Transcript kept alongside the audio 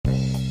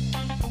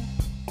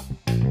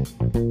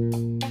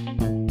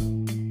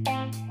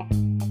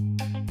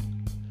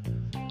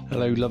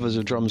Hello lovers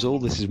of drums all,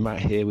 this is Matt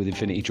here with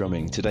Infinity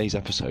Drumming. Today's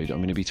episode I'm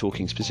going to be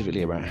talking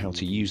specifically about how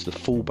to use the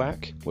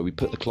fallback, where we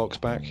put the clogs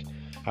back,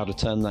 how to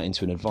turn that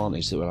into an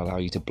advantage that will allow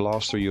you to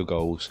blast through your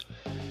goals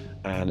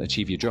and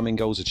achieve your drumming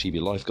goals, achieve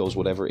your life goals,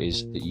 whatever it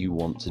is that you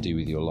want to do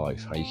with your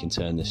life, how you can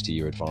turn this to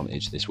your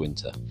advantage this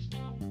winter.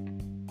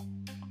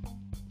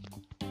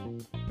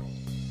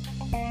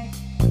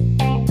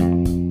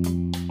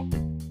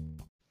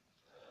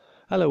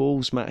 Hello all,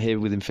 it's Matt here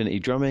with Infinity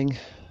Drumming.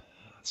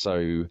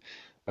 So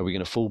are we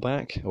going to fall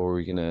back, or are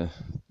we going to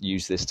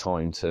use this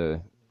time to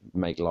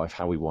make life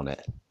how we want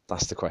it?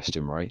 That's the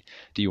question, right?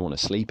 Do you want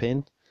to sleep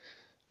in?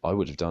 I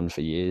would have done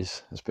for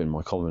years. It's been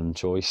my common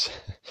choice.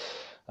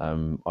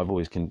 I've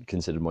always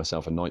considered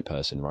myself a night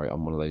person, right?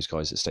 I'm one of those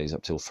guys that stays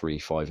up till 3,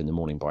 5 in the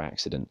morning by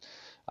accident,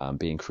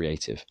 being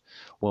creative.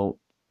 Well,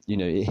 you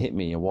know, it hit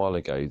me a while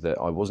ago that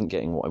I wasn't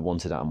getting what I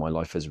wanted out of my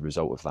life as a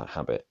result of that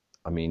habit.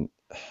 I mean,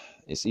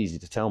 it's easy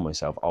to tell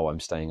myself, oh, I'm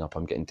staying up,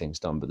 I'm getting things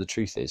done. But the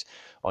truth is,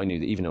 I knew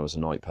that even though I was a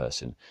night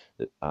person,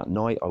 that at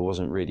night I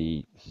wasn't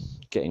really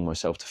getting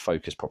myself to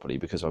focus properly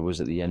because I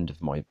was at the end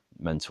of my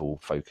mental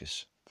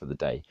focus for the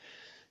day.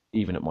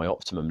 Even at my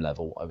optimum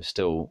level, I was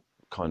still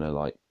kind of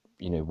like,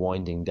 you know,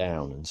 winding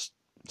down and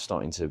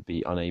starting to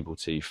be unable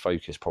to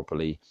focus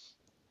properly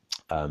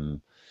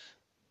and,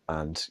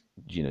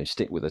 you know,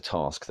 stick with a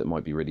task that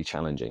might be really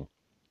challenging.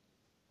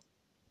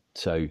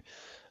 So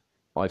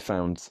I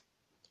found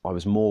I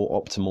was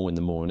more optimal in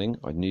the morning.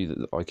 I knew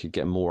that I could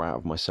get more out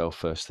of myself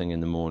first thing in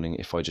the morning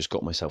if I just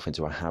got myself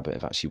into a habit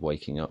of actually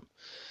waking up.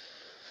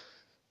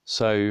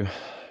 So,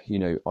 you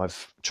know,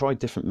 I've tried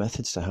different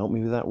methods to help me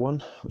with that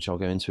one, which I'll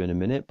go into in a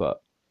minute,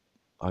 but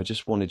I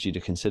just wanted you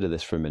to consider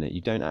this for a minute.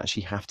 You don't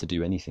actually have to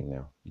do anything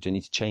now. You don't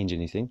need to change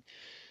anything.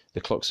 The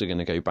clocks are going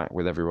to go back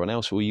with everyone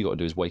else. All you got to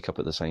do is wake up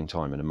at the same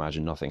time and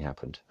imagine nothing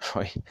happened,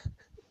 right?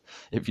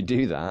 If you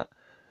do that,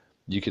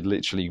 you could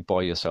literally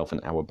buy yourself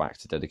an hour back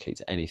to dedicate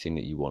to anything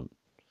that you want,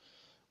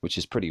 which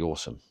is pretty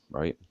awesome,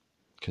 right?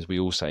 Because we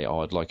all say,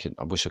 oh,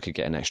 I wish I could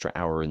get an extra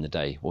hour in the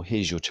day. Well,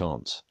 here's your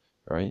chance,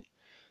 right?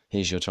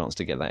 Here's your chance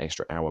to get that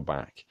extra hour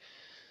back.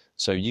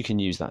 So you can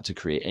use that to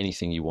create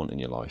anything you want in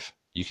your life.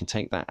 You can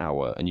take that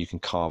hour and you can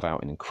carve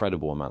out an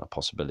incredible amount of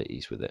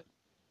possibilities with it.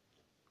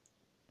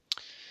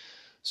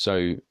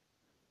 So,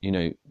 you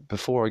know,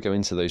 before I go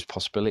into those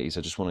possibilities,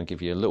 I just want to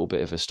give you a little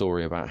bit of a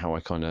story about how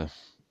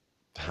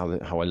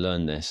I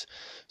learned this.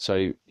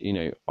 So, you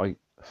know,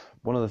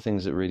 one of the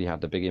things that really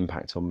had a big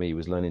impact on me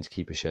was learning to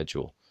keep a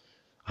schedule.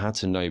 I had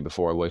to know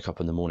before I woke up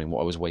in the morning what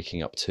I was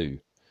waking up to.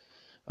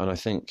 And I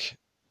think,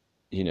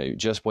 you know,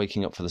 just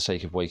waking up for the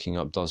sake of waking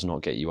up does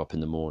not get you up in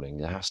the morning.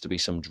 There has to be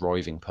some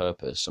driving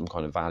purpose, some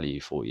kind of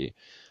value for you.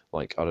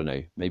 Like, I don't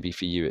know, maybe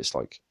for you it's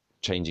like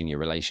changing your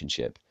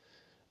relationship.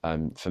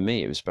 For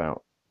me it was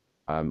about,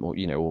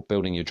 or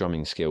building your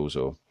drumming skills,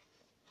 or,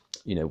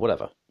 you know,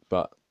 whatever.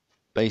 But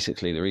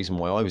basically the reason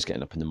why I was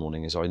getting up in the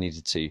morning is I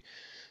needed to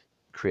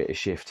create a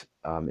shift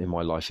in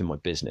my life, in my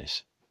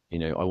business. You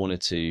know, I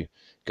wanted to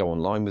go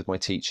online with my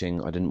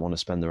teaching. I didn't want to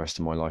spend the rest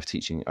of my life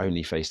teaching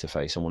only face to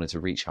face. I wanted to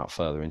reach out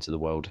further into the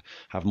world,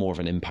 have more of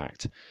an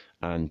impact,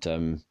 and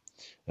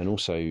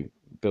also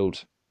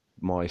build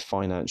my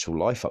financial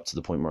life up to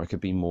the point where I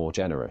could be more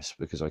generous,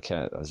 because I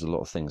care. There's a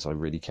lot of things I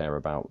really care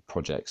about,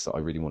 projects that I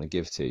really want to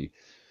give to.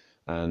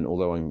 And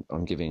although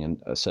I'm giving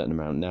a certain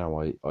amount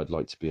now, I'd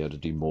like to be able to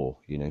do more,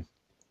 you know.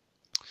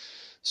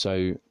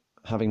 So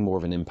having more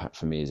of an impact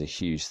for me is a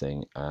huge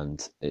thing,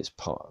 and it's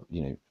part,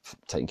 you know,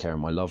 taking care of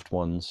my loved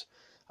ones,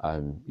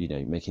 you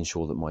know, making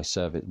sure that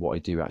what I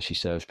do actually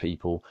serves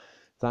people.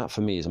 That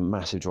for me is a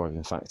massive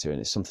driving factor,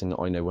 and it's something that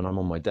I know when I'm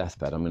on my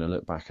deathbed, I'm going to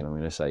look back and I'm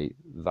going to say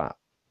that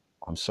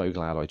I'm so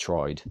glad I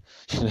tried,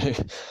 you know,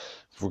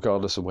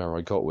 regardless of where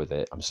I got with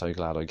it. I'm so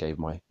glad I gave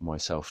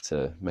myself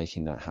to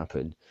making that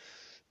happen.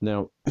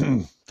 Now,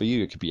 for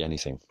you, it could be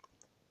anything.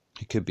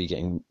 It could be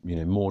getting, you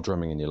know, more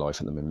drumming in your life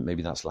at the moment.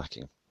 Maybe that's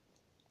lacking.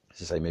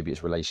 As I say, maybe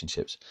it's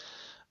relationships.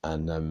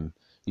 And,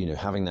 you know,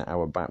 having that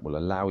hour back will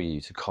allow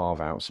you to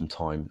carve out some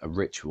time, a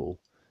ritual,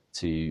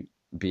 to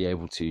be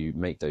able to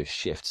make those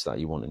shifts that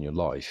you want in your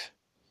life.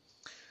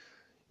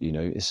 You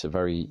know,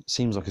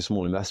 seems like a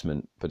small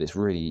investment, but it's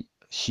really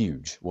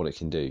huge what it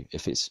can do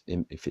if it's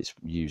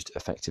used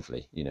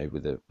effectively, you know,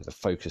 with a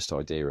focused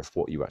idea of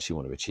what you actually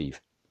want to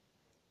achieve.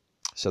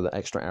 So the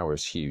extra hour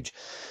is huge.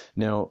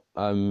 Now,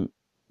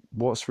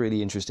 what's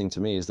really interesting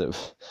to me is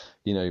that,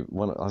 you know,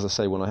 when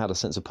I had a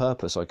sense of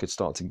purpose, I could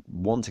start to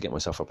want to get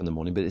myself up in the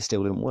morning, but it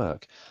still didn't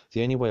work.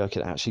 The only way I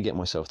could actually get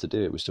myself to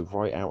do it was to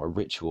write out a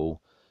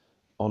ritual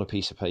on a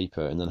piece of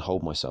paper and then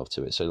hold myself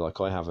to it. So like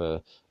I have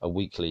a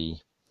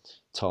weekly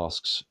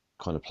tasks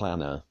kind of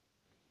planner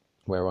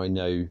where I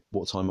know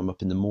what time I'm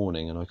up in the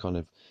morning, and I kind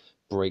of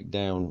break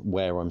down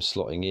where I'm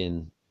slotting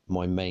in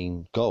my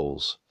main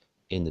goals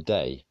in the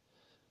day.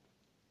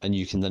 And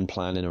you can then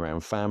plan in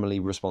around family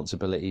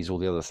responsibilities, all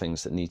the other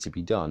things that need to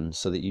be done,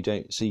 so that you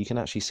can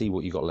actually see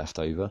what you got left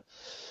over.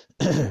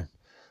 So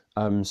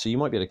you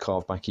might be able to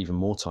carve back even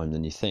more time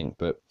than you think.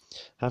 But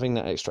having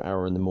that extra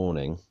hour in the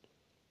morning,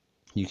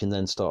 you can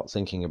then start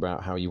thinking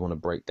about how you want to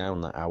break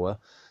down that hour.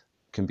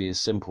 It can be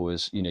as simple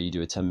as, you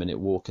do a 10-minute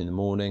walk in the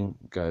morning,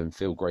 go and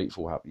feel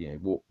grateful,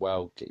 walk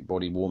well, get your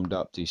body warmed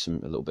up, do a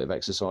little bit of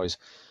exercise.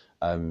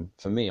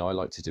 For me, I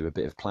like to do a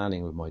bit of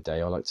planning with my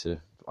day.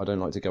 I don't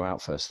like to go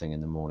out first thing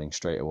in the morning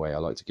straight away. I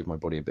like to give my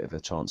body a bit of a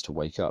chance to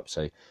wake up.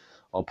 So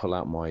I'll pull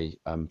out my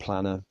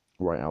planner,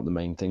 write out the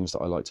main things that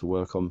I like to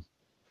work on.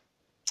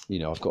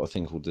 I've got a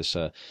thing called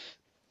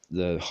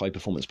the High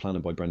Performance Planner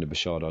by Brendon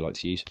Burchard I like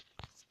to use.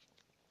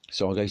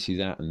 So I'll go through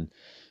that and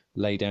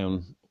lay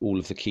down all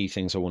of the key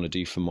things I want to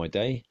do for my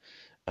day.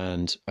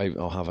 And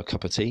I'll have a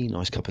cup of tea,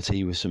 nice cup of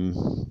tea with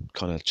some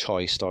kind of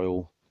chai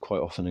style,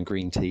 quite often, and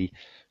green tea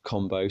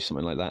combo,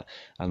 something like that,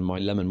 and my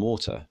lemon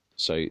water.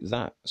 So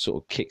that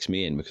sort of kicks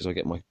me in, because I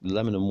get my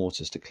lemon and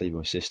waters to clear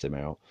my system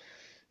out,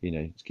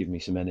 to give me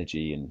some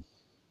energy and,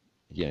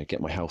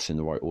 get my health in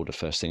the right order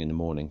first thing in the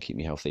morning, keep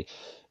me healthy.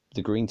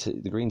 The green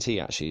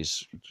tea actually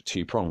is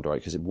two-pronged, right?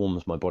 Because it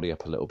warms my body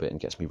up a little bit and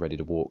gets me ready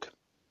to walk.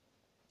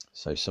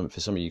 So for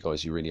some of you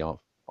guys who really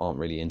aren't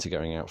really into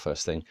going out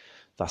first thing,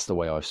 that's the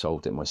way I've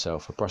solved it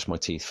myself. I brush my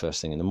teeth first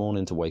thing in the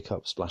morning to wake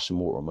up, splash some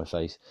water on my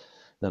face.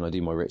 Then I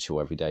do my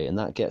ritual every day, and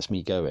that gets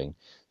me going.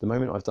 The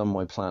moment I've done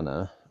my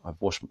planner, I've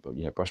brushed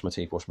my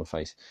teeth, washed my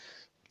face,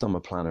 done my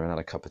planner and had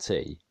a cup of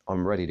tea,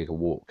 I'm ready to go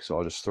walk. So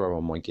I'll just throw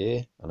on my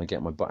gear and I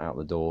get my butt out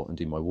the door and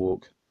do my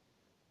walk.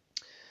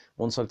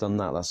 Once I've done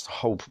that,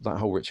 that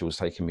whole ritual has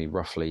taken me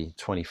roughly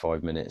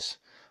 25 minutes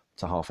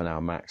to half an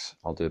hour max.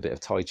 I'll do a bit of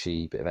Tai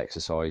Chi, bit of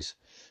exercise,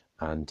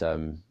 and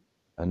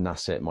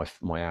that's it.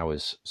 My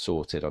hour's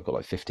sorted. I've got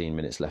like 15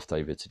 minutes left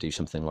over to do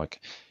something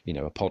like, a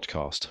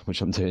podcast,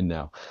 which I'm doing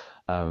now.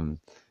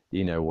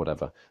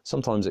 Whatever.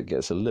 Sometimes it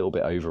gets a little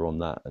bit over on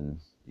that, and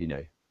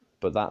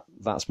but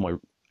that's my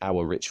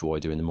hour ritual I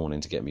do in the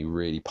morning to get me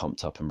really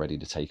pumped up and ready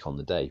to take on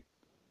the day.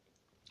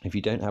 If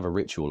you don't have a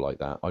ritual like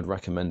that, I'd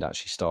recommend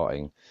actually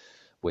starting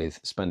with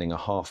spending a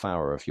half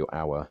hour of your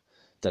hour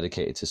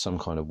dedicated to some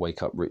kind of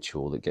wake up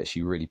ritual that gets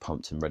you really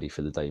pumped and ready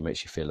for the day,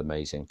 makes you feel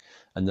amazing.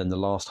 And then the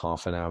last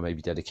half an hour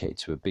maybe dedicated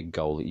to a big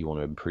goal that you want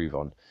to improve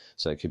on.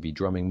 So it could be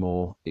drumming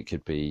more, it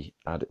could be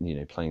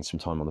playing some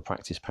time on the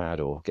practice pad,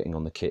 or getting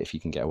on the kit if you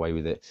can get away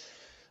with it,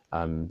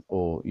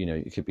 or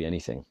it could be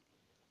anything.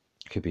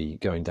 It could be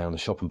going down the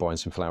shop and buying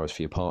some flowers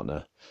for your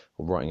partner,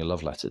 or writing a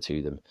love letter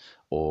to them,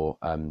 or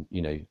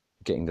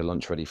getting the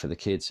lunch ready for the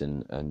kids,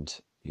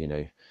 and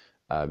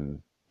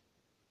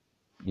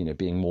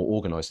being more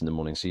organized in the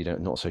morning, so you're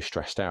not so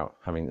stressed out,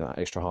 having that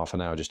extra half an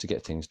hour just to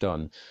get things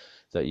done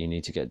that you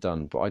need to get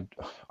done. But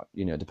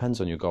it depends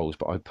on your goals,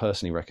 but I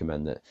personally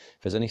recommend that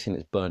if there's anything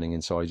that's burning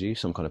inside you,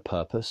 some kind of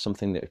purpose,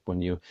 something that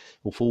when you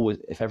will forward,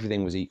 if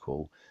everything was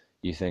equal,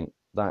 you think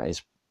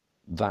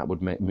that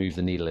would move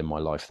the needle in my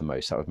life the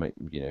most, that would make,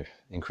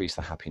 increase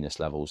the happiness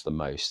levels the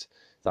most,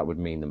 that would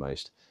mean the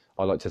most.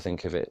 I like to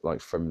think of it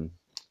like from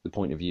the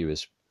point of view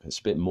as, it's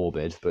a bit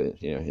morbid, but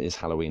it is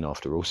Halloween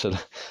after all. So,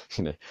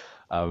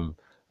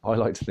 I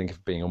like to think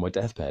of being on my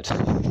deathbed.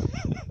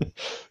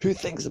 Who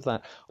thinks of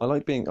that? I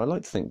like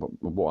to think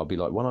what I'll be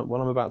like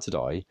when I'm about to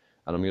die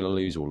and I'm going to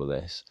lose all of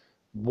this.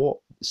 What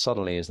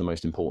suddenly is the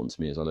most important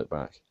to me as I look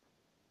back?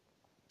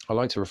 I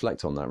like to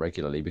reflect on that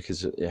regularly,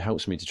 because it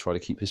helps me to try to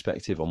keep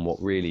perspective on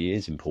what really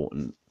is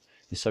important.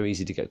 It's so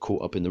easy to get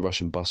caught up in the rush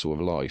and bustle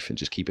of life and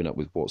just keeping up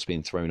with what's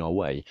being thrown our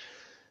way.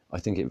 I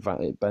think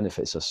it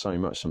benefits us so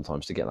much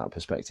sometimes to get that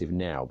perspective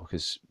now,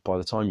 because by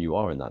the time you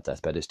are in that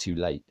deathbed, it's too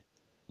late.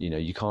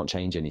 You can't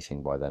change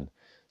anything by then.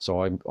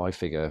 So I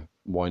figure,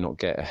 why not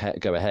go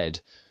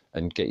ahead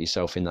and get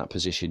yourself in that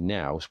position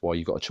now, while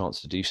you've got a chance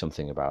to do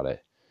something about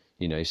it,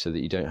 so that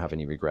you don't have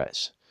any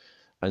regrets.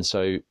 And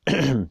so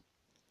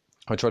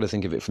I try to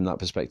think of it from that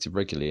perspective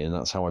regularly, and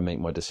that's how I make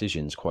my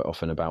decisions quite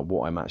often about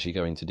what I'm actually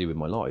going to do with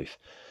my life.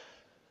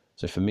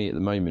 So for me at the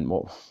moment,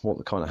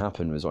 what kind of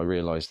happened was I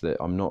realised that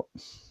I'm not,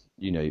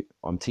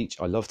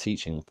 I love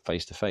teaching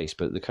face to face,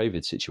 but the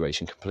COVID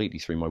situation completely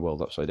threw my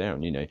world upside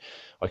down.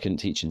 I couldn't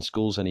teach in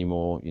schools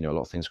anymore. A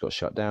lot of things got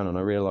shut down, and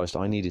I realised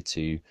I needed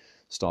to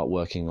start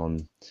working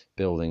on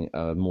building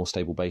a more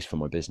stable base for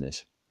my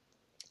business.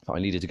 I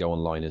needed to go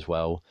online as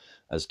well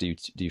as do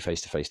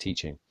face-to-face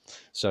teaching.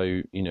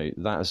 So,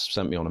 that has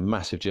sent me on a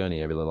massive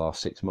journey over the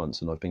last 6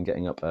 months, and I've been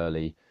getting up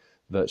early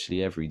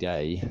virtually every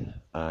day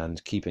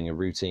and keeping a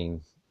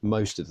routine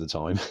most of the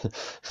time.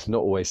 Not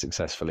always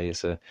successfully.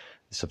 It's a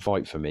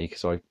fight for me,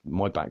 because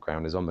my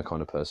background is I'm the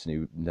kind of person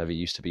who never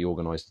used to be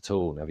organized at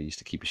all, never used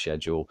to keep a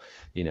schedule,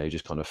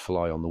 just kind of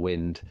fly on the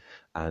wind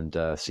and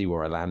see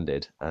where I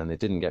landed, and it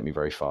didn't get me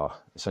very far.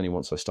 It's only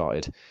once I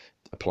started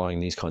applying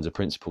these kinds of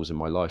principles in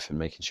my life and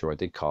making sure I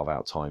did carve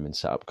out time and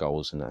set up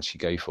goals and actually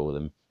go for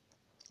them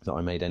that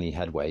I made any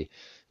headway.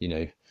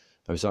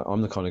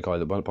 I'm the kind of guy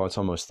that by the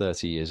time I was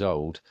 30 years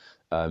old,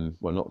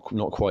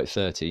 not quite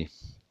 30,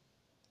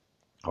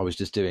 I was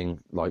just doing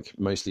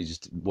mostly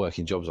just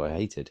working jobs I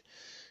hated.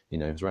 It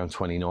was around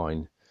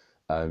 29.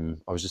 I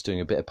was just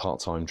doing a bit of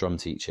part-time drum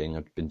teaching.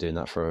 I'd been doing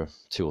that for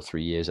 2 or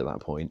 3 years at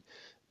that point,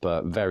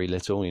 but very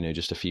little,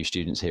 just a few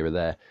students here or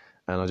there.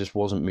 and I just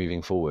wasn't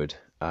moving forward.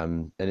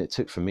 And it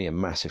took for me a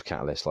massive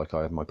catalyst. Like,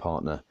 I had my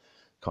partner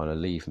kind of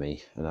leave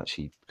me and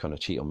actually kind of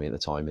cheat on me at the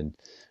time,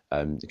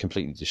 and it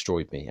completely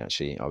destroyed me.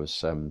 Actually, I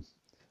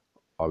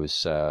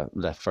was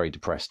left very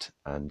depressed,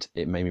 and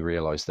it made me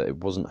realise that it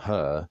wasn't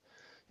her.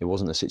 It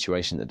wasn't the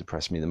situation that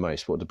depressed me the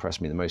most. What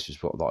depressed me the most was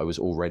that I was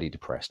already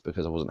depressed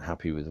because I wasn't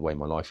happy with the way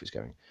my life was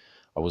going.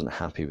 I wasn't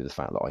happy with the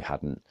fact that I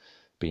hadn't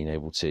been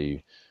able to,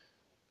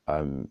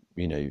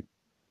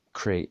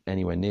 create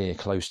anywhere near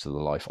close to the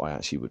life I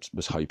actually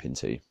was hoping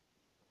to.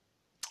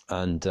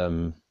 And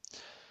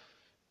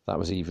that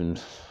was even,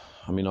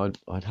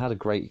 I'd had a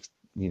great,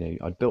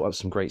 I'd built up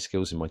some great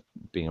skills in my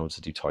being able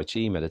to do Tai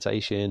Chi,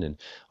 meditation, and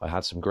I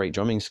had some great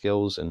drumming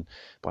skills,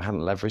 but I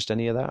hadn't leveraged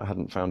any of that. I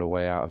hadn't found a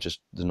way out of just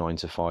the 9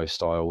 to 5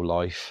 style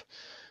life,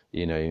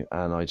 and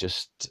I'd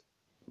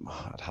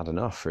had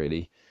enough,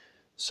 really.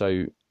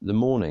 So the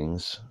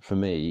mornings, for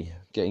me,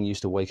 getting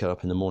used to waking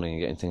up in the morning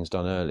and getting things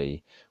done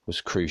early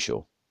was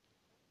crucial.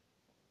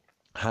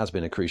 Has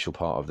been a crucial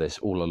part of this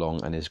all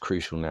along, and is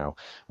crucial now.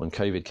 When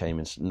COVID came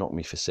and knocked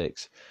me for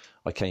 6,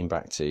 I came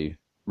back to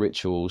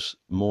rituals,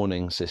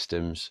 morning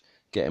systems,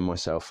 getting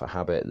myself a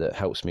habit that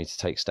helps me to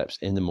take steps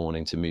in the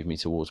morning to move me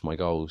towards my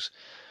goals.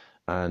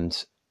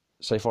 And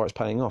so far it's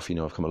paying off.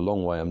 I've come a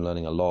long way. I'm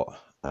learning a lot,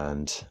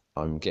 and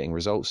I'm getting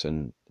results.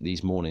 And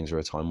these mornings are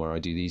a time where I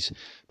do these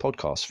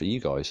podcasts for you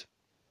guys.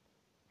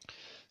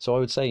 So I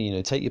would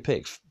say, take your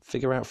pick,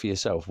 figure out for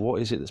yourself,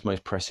 what is it that's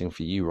most pressing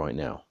for you right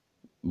now?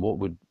 What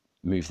would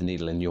move the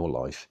needle in your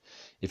life?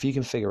 If you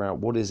can figure out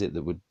what is it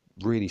that would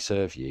really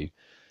serve you,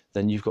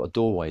 then you've got a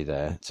doorway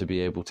there to be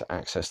able to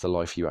access the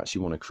life you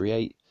actually want to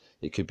create.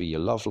 It could be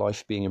your love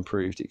life being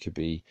improved. It could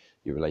be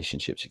your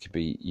relationships. It could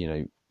be,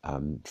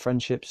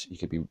 friendships. You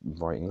could be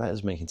writing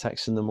letters, making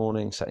texts in the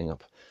morning, setting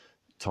up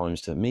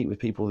times to meet with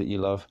people that you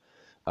love.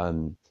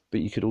 But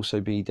you could also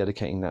be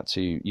dedicating that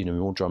to,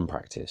 more drum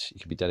practice.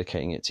 You could be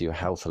dedicating it to your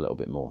health a little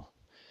bit more.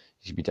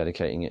 You could be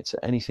dedicating it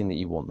to anything that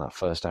you want that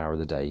first hour of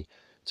the day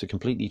to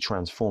completely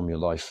transform your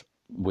life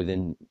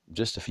within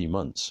just a few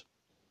months.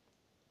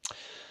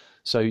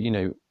 So,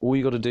 all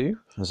you got to do,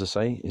 as I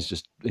say, is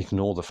just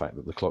ignore the fact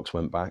that the clocks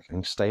went back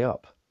and stay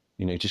up.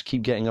 Just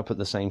keep getting up at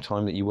the same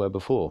time that you were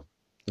before.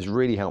 It's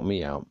really helped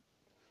me out.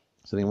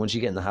 So I think once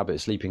you get in the habit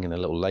of sleeping in a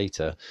little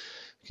later,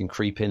 you can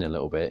creep in a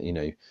little bit,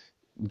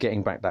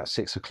 getting back that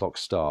 6 o'clock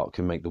start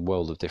can make the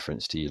world of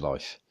difference to your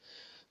life.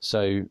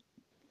 So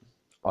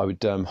I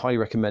would highly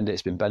recommend it.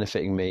 It's been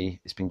benefiting me.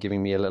 It's been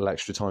giving me a little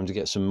extra time to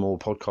get some more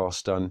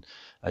podcasts done.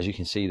 As you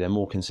can see, they're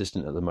more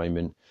consistent at the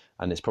moment,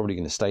 and it's probably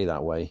going to stay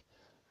that way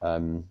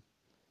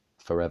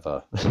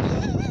forever.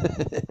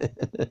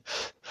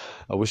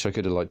 I wish I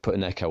could have put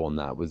an echo on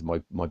that with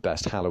my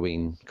best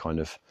Halloween kind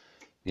of,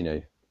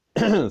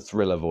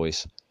 thriller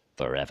voice,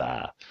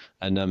 forever.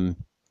 And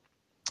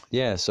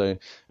so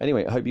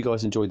anyway, I hope you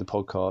guys enjoyed the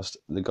podcast.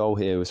 The goal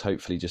here was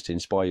hopefully just to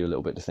inspire you a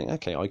little bit to think,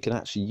 okay, I can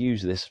actually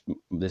use this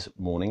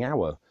morning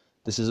hour.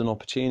 This is an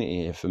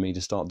opportunity here for me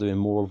to start doing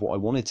more of what I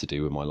wanted to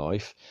do with my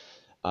life.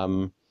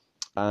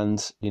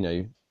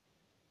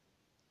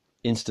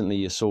 Instantly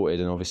you're sorted,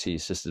 and obviously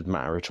it's just a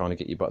matter of trying to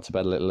get your butt to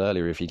bed a little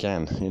earlier if you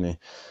can.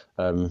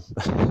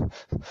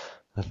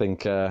 I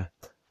think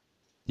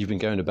you've been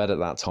going to bed at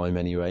that time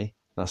anyway.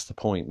 That's the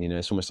point.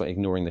 It's almost like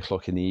ignoring the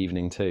clock in the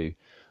evening too.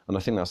 And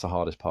I think that's the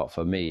hardest part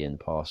for me in the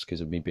past,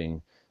 because of me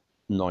being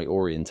night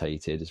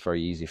orientated. It's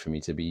very easy for me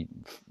to be,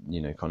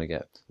 kind of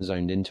get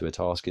zoned into a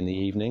task in the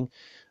evening.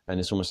 And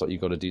it's almost like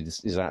you've got to do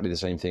this exactly the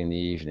same thing in the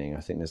evening. I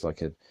think there's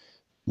like a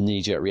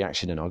knee-jerk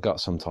reaction in our gut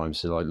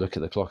sometimes to look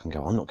at the clock and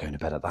go, I'm not going to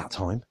bed at that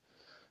time.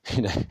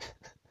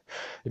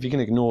 If you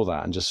can ignore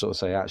that and just sort of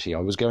say, actually,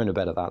 I was going to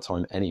bed at that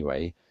time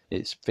anyway.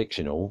 It's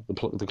fictional.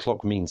 The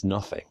clock means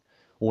nothing.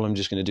 All I'm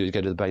just going to do is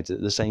go to the bed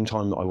at the same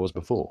time that I was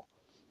before.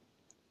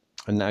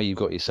 And now you've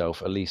got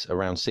yourself at least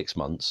around 6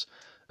 months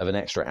of an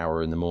extra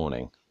hour in the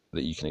morning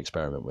that you can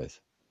experiment with.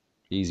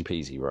 Easy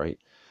peasy, right?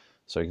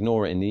 So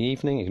ignore it in the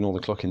evening, ignore the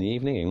clock in the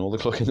evening, ignore the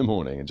clock in the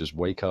morning, and just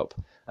wake up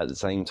at the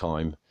same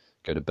time,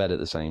 go to bed at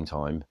the same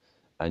time,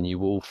 and you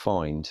will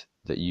find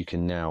that you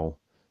can now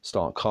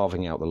start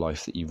carving out the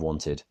life that you've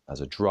wanted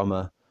as a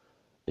drummer,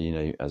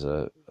 as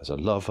a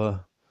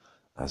lover,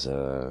 as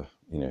a,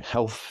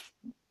 health,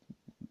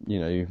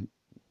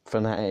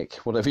 fanatic,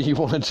 whatever you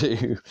want to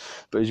do.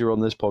 But as you're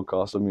on this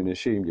podcast, I'm going to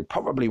assume you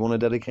probably want to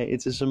dedicate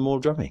it to some more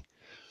drumming.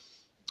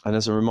 And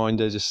as a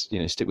reminder, just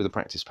stick with the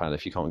practice pad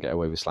if you can't get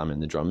away with slamming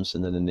the drums,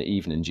 and then in the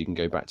evenings you can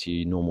go back to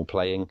your normal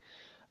playing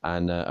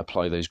and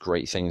apply those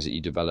great things that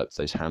you developed,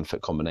 those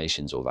hand-foot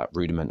combinations, or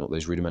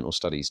those rudimental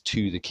studies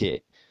to the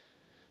kit,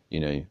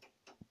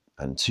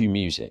 and to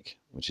music,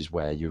 which is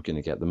where you're going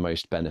to get the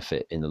most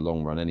benefit in the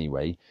long run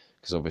anyway,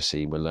 because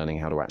obviously we're learning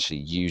how to actually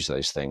use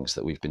those things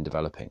that we've been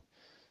developing.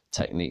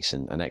 Techniques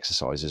and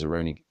exercises are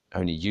only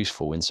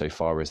useful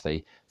insofar as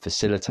they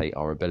facilitate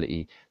our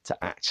ability to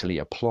actually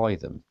apply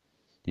them,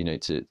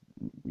 to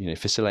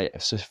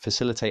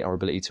facilitate our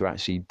ability to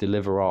actually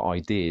deliver our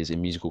ideas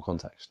in musical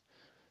context.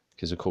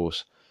 Because of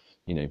course,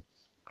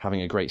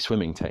 having a great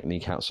swimming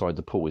technique outside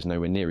the pool is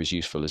nowhere near as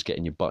useful as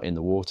getting your butt in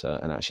the water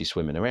and actually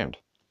swimming around.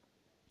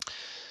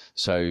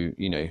 So,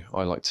 you know,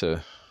 I like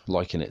to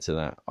liken it to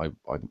that. I'm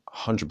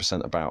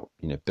 100% about,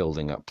 you know,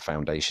 building up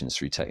foundations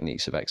through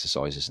techniques of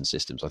exercises and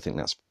systems. I think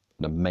that's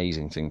an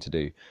amazing thing to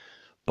do,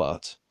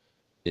 but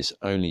it's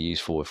only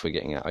useful if we're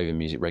getting out over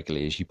music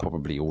regularly, as you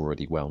probably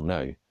already well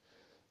know.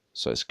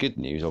 So it's good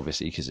news,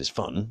 obviously, because it's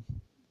fun.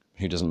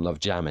 Who doesn't love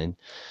jamming?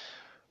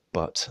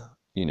 But,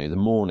 you know, the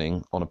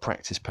morning on a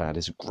practice pad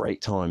is a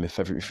great time if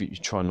you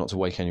try not to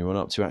wake anyone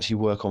up, to actually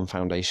work on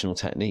foundational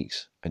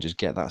techniques and just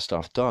get that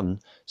stuff done,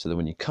 so that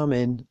when you come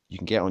in, you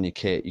can get on your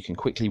kit, you can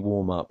quickly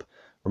warm up,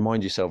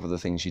 remind yourself of the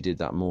things you did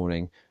that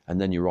morning, and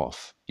then you're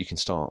off. You can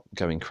start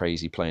going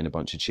crazy, playing a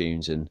bunch of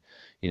tunes and,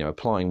 you know,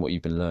 applying what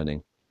you've been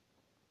learning.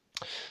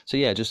 So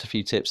yeah, just a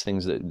few tips,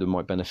 things that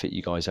might benefit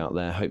you guys out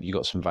there. Hope you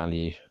got some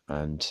value.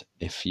 And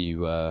if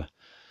you,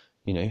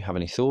 you know, have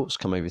any thoughts,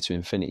 come over to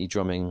Infinity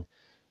Drumming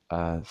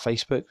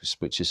Facebook,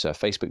 which is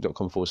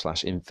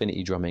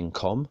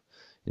facebook.com/infinitydrumming.com,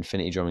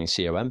 Infinity Drumming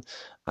COM,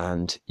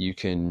 and you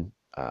can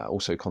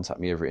also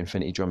contact me over at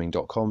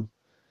infinitydrumming.com.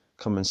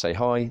 Come and say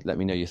hi, let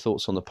me know your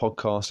thoughts on the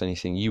podcast,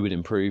 anything you would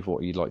improve,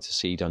 what you'd like to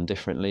see done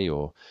differently,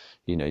 or,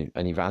 you know,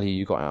 any value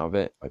you got out of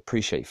it. I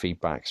appreciate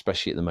feedback,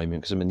 especially at the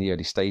moment, because I'm in the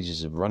early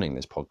stages of running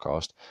this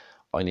podcast.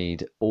 I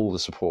need all the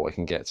support I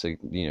can get to,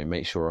 you know,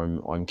 make sure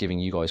I'm giving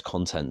you guys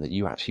content that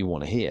you actually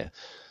want to hear.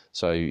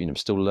 So, you know, I'm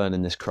still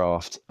learning this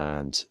craft,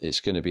 and it's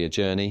going to be a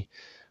journey.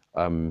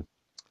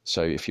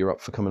 So if you're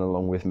up for coming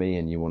along with me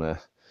and you want to,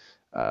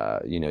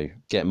 you know,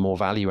 get more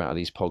value out of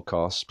these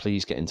podcasts,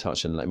 please get in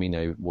touch and let me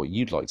know what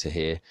you'd like to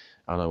hear,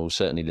 and I will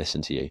certainly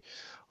listen to you.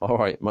 All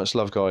right, much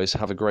love, guys.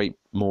 Have a great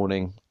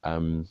morning.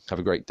 Have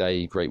a great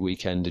day, great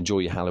weekend. Enjoy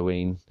your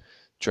Halloween.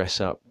 Dress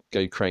up,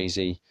 go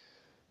crazy.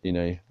 You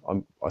know,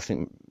 I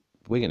think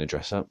we're going to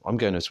dress up. I'm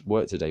going to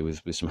work today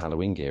with some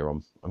Halloween gear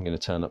on. I'm going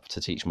to turn up to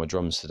teach my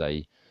drums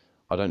today.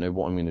 I don't know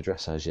what I'm going to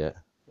dress as yet.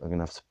 I'm going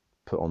to have to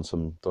put on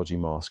some dodgy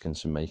mask and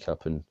some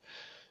makeup and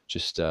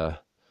just,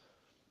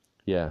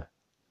 yeah.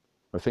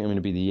 I think I'm going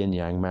to be the yin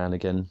yang man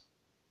again.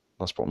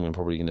 That's what I'm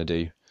probably going to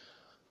do.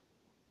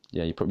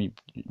 Yeah, you probably,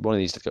 one of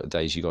these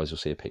days you guys will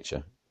see a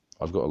picture.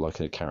 I've got like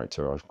a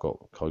character I've got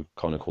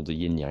kind of called the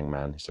yin yang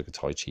man. It's like a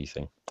Tai Chi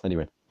thing.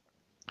 Anyway,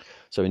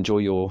 so enjoy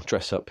your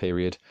dress up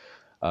period,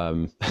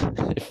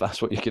 if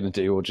that's what you're going to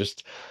do, or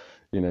just,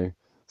 you know,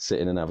 sit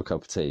in and have a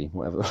cup of tea,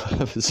 whatever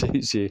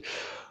suits you.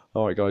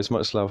 All right, guys,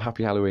 much love.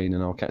 Happy Halloween,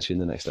 and I'll catch you in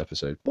the next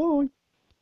episode. Bye.